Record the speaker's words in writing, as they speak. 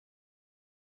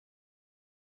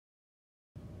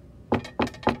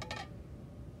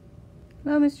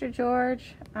Hello, Mr.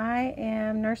 George. I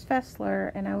am Nurse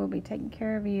Fessler, and I will be taking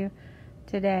care of you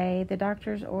today. The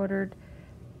doctor's ordered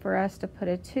for us to put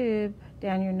a tube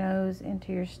down your nose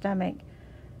into your stomach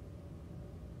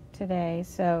today.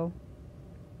 So,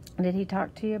 did he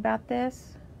talk to you about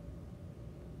this?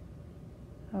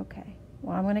 Okay.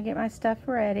 Well, I'm going to get my stuff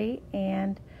ready,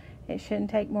 and it shouldn't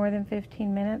take more than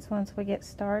 15 minutes once we get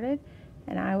started,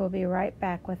 and I will be right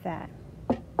back with that.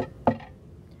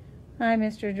 Hi,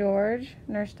 Mr. George.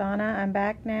 Nurse Donna, I'm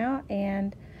back now,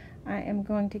 and I am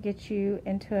going to get you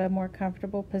into a more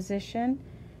comfortable position,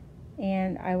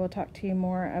 and I will talk to you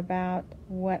more about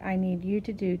what I need you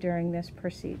to do during this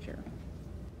procedure.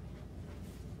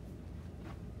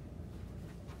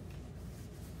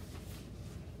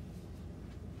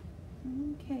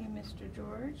 Okay, Mr.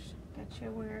 George, got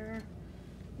you where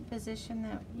the position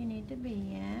that you need to be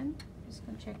in. Just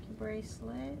going to check your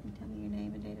bracelet and tell me your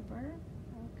name and date of birth.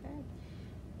 Okay.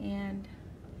 And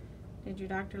did your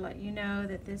doctor let you know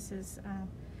that this is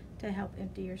to help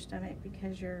empty your stomach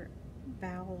because your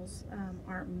bowels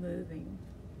aren't moving?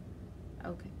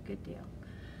 Okay, good deal.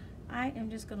 I am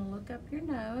just going to look up your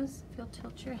nose. If you'll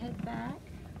tilt your head back.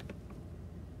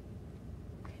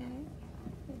 Okay.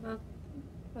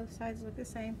 Both sides look the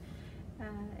same.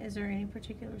 Is there any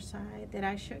particular side that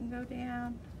I shouldn't go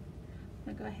down? I'm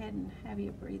going to go ahead and have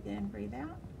you breathe in, breathe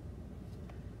out.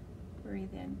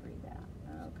 Breathe in, breathe out.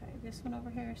 Okay, this one over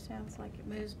here sounds like it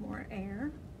moves more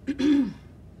air. Do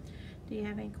you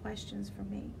have any questions for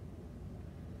me?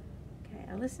 Okay,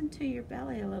 I listened to your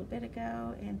belly a little bit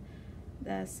ago, and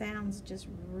the sounds just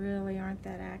really aren't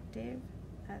that active.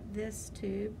 This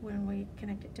tube, when we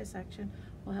connect it to suction,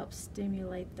 will help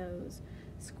stimulate those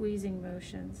squeezing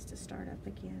motions to start up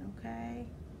again, okay?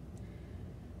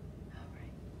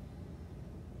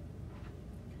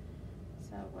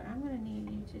 So what I'm going to need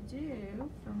you to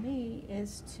do for me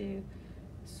is to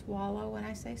swallow when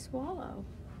I say swallow.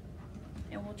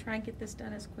 And we'll try and get this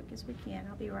done as quick as we can.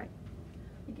 I'll be right.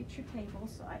 Let me get your table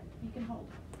so you can hold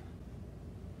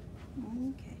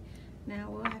it. Okay. Now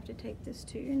we'll have to take this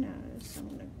to your nose. So I'm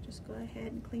going to just go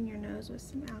ahead and clean your nose with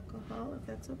some alcohol, if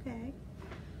that's okay.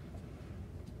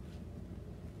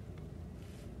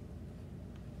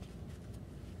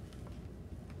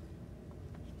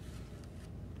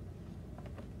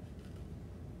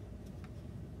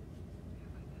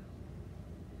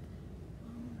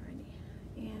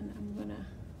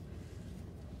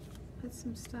 Put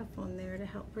some stuff on there to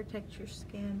help protect your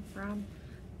skin from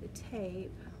the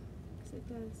tape, because it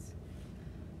does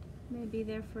may be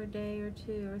there for a day or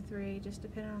 2 or 3, just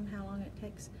depending on how long it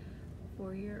takes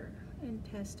for your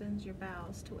intestines, your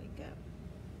bowels to wake up.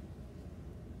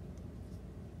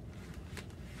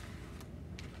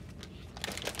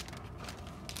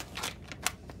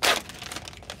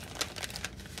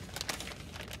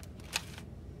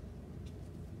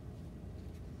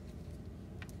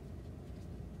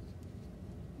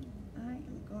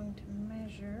 Going to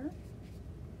measure,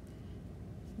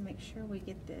 make sure we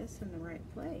get this in the right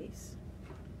place.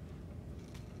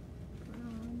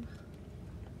 From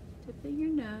tip of your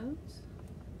nose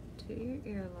to your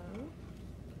earlobe.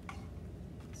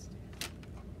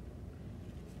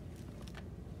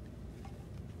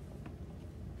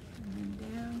 And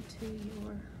then down to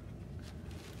your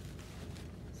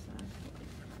xiphoid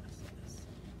process.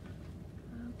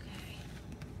 Okay.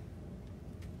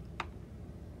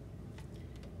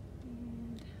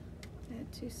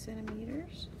 2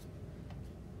 centimeters.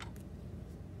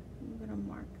 I'm going to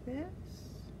mark this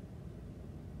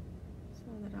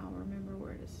so that I'll remember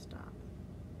where to stop.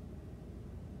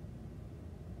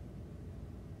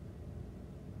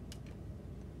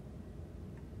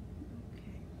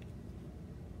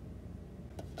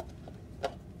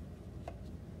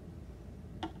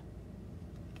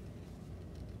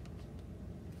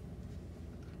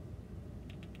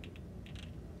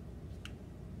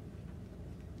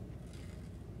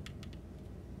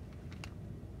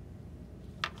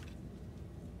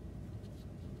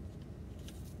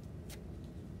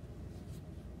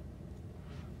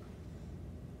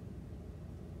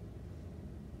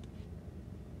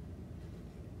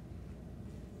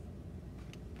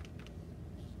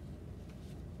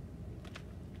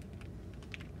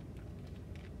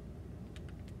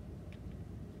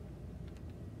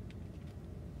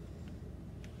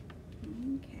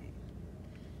 Okay,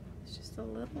 it's just a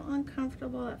little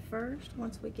uncomfortable at first.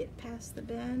 Once we get past the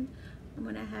bend, I'm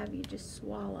going to have you just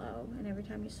swallow, and every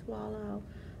time you swallow,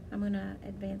 I'm going to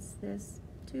advance this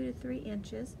 2 to 3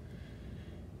 inches,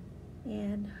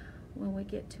 and when we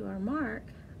get to our mark,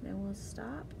 then we'll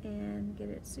stop and get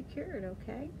it secured,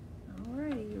 okay?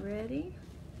 Alright, you ready?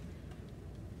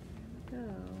 Here we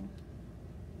go.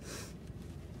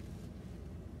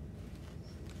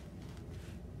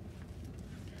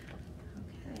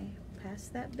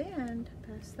 past that bend,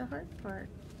 past the hard part.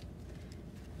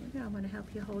 There we go. I'm going to help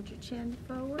you hold your chin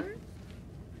forward.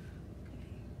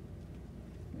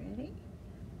 Okay. Ready?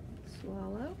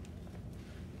 Swallow.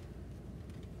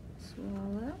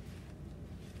 Swallow.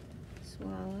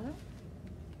 Swallow.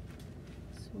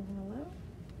 Swallow.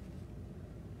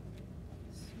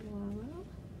 Swallow.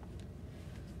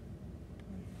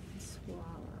 And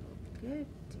swallow. Good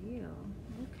deal.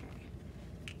 Okay.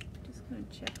 Just going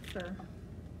to check for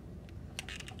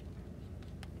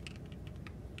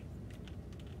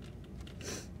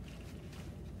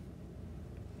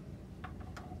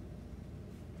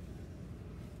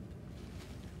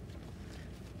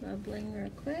bubbling real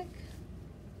quick.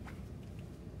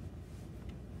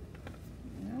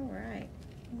 Alright,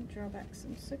 we'll draw back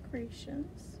some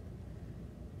secretions.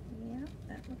 Yeah,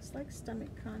 that looks like stomach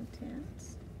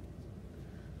contents.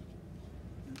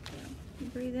 Okay. You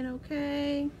breathing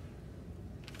okay?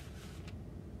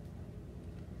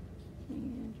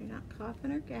 And you're not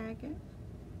coughing or gagging.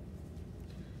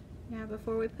 Now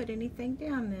before we put anything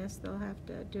down this, they'll have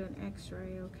to do an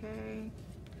x-ray, okay?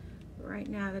 Right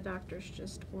now, the doctor's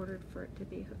just ordered for it to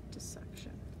be hooked to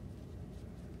suction.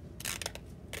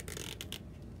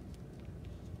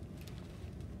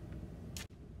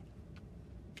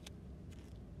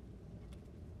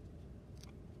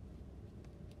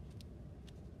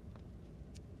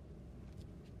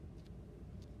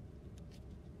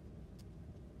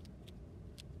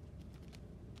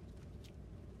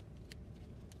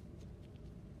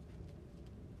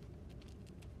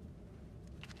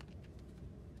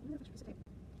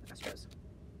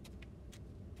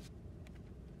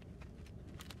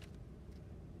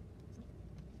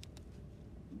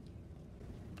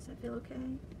 Does that feel okay?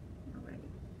 All right.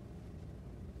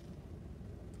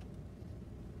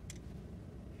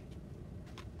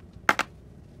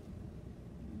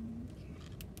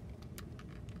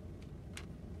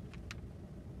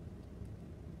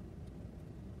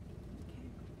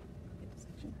 Get the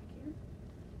section back here.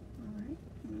 All right.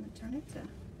 I'm going to turn it to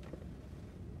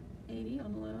 80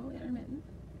 on the low, intermittent.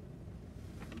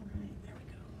 All right, there we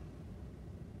go.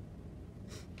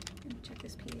 Let me check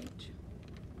this pH.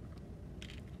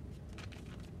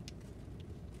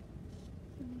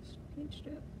 PH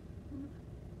strip.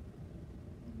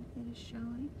 And it is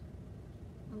showing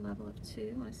a level of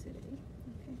 2 on acidity.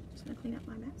 Okay, just going to clean up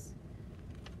my mess.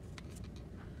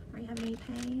 Are you having any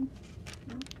pain?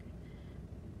 No? Okay.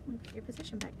 I'm going to put your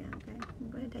position back down, okay? I'm going to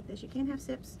go ahead and take this. You can have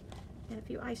sips and a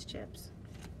few ice chips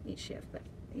each shift, but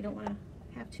you don't want to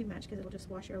have too much because it will just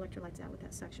wash your electrolytes out with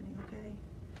that suctioning, okay?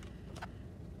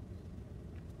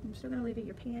 I'm still going to leave you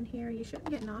your pan here. You shouldn't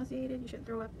get nauseated. You shouldn't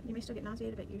throw up. You may still get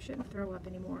nauseated, but you shouldn't throw up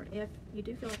anymore. If you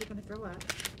do feel like you're going to throw up,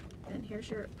 then here's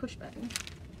your push button.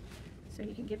 So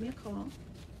you can give me a call,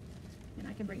 and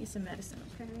I can bring you some medicine,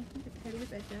 okay? Get the head of your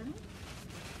bed down.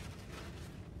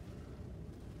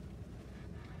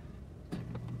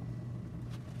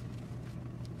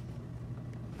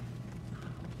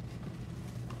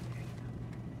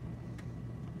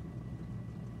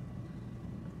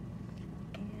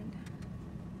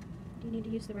 Do you need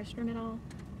to use the restroom at all?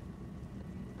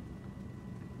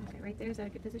 Okay, right there. Is that a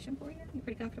good position for you? You're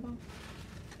pretty comfortable?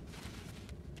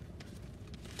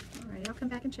 Alright, I'll come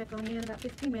back and check on you in about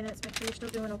 15 minutes. Make sure you're still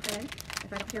doing okay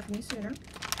if I don't hear from you sooner.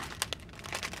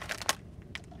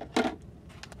 Turn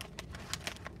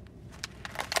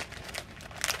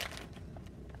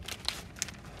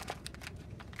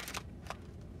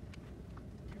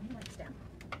your lights down.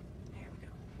 There we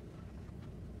go.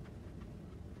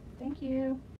 Thank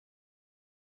you.